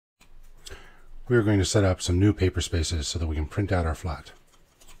we're going to set up some new paper spaces so that we can print out our flat.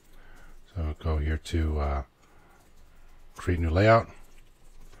 So go here to create new layout,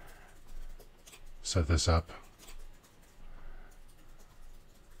 set this up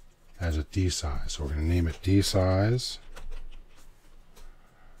as a D size. So we're going to name it D size.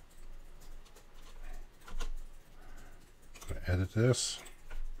 I'm going to edit this.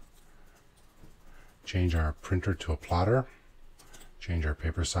 Change our printer to a plotter. Change our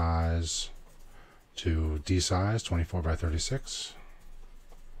paper size to D size, 24 by 36.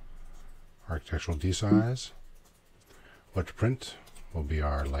 Architectural D size. What to print will be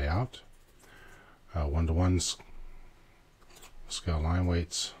our layout. 1-to-1 scale line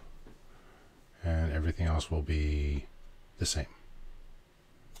weights, and everything else will be the same.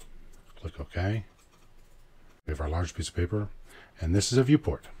 Click OK. We have our large piece of paper, and this is a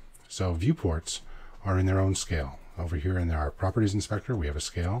viewport. So viewports are in their own scale. Over here in our properties inspector, we have a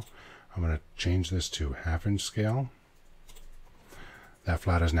scale. I'm going to change this to 1/2" scale. That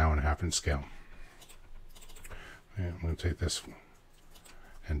flat is now in 1/2" scale. And I'm going to take this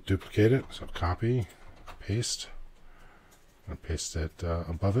and duplicate it. So copy, paste. I'm going to paste it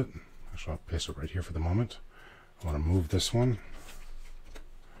above it. Actually, I'll paste it right here for the moment. I want to move this one.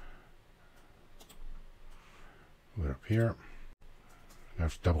 Move it up here. I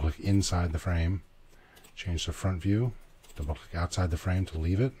have to double click inside the frame. Change the front view. Double click outside the frame to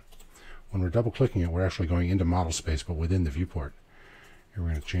leave it. When we're double clicking it, we're actually going into model space, but within the viewport. Here we're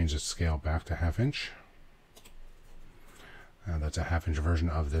going to change the scale back to 1/2". That's a 1/2" version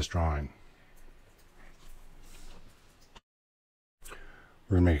of this drawing.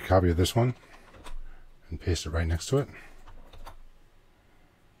 We're going to make a copy of this one and paste it right next to it.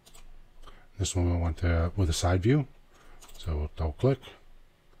 This one we want to with a side view. So we'll double click.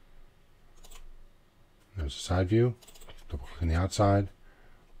 There's a side view. Double click on the outside.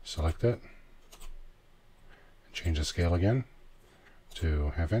 Select it. And change the scale again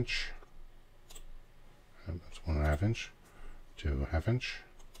to 1/2". And that's 1.5" to 1/2".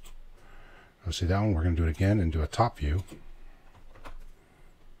 Now see that one, we're going to do it again and do a top view.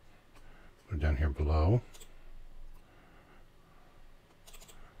 Put it down here below.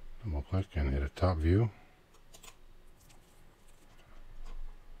 Double click and hit a top view.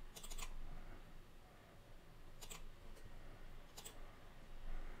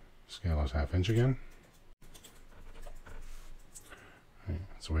 Scale is 1/2" again. Okay,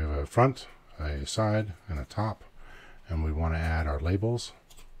 so we have a front, a side, and a top, and we want to add our labels.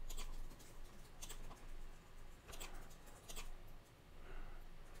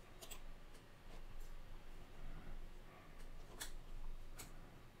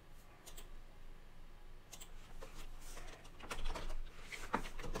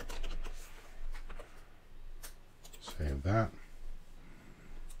 Save that.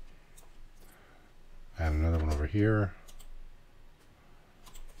 Add another one over here.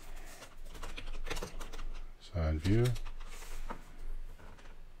 Side view.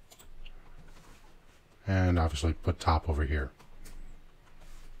 And obviously put top over here.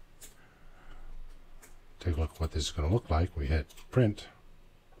 Take a look at what this is going to look like. We hit print.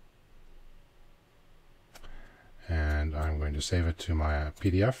 And I'm going to save it to my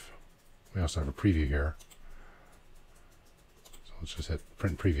PDF. We also have a preview here. So let's just hit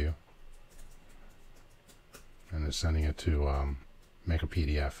print preview. And it's sending it to make a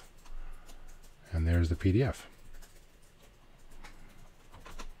PDF. And there's the PDF.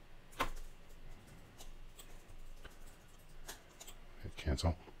 Hit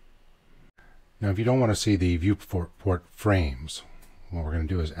cancel. Now if you don't want to see the viewport frames, what we're going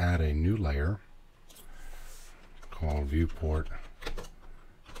to do is add a new layer called viewport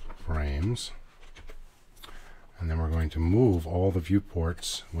frames. And then we're going to move all the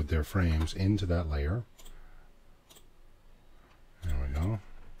viewports with their frames into that layer. There we go.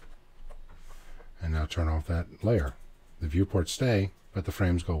 And now turn off that layer. The viewports stay, but the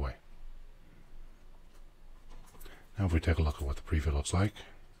frames go away. Now if we take a look at what the preview looks like.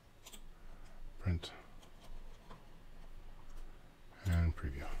 Print. And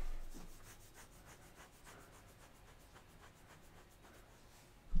preview.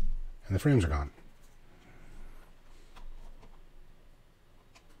 And the frames are gone.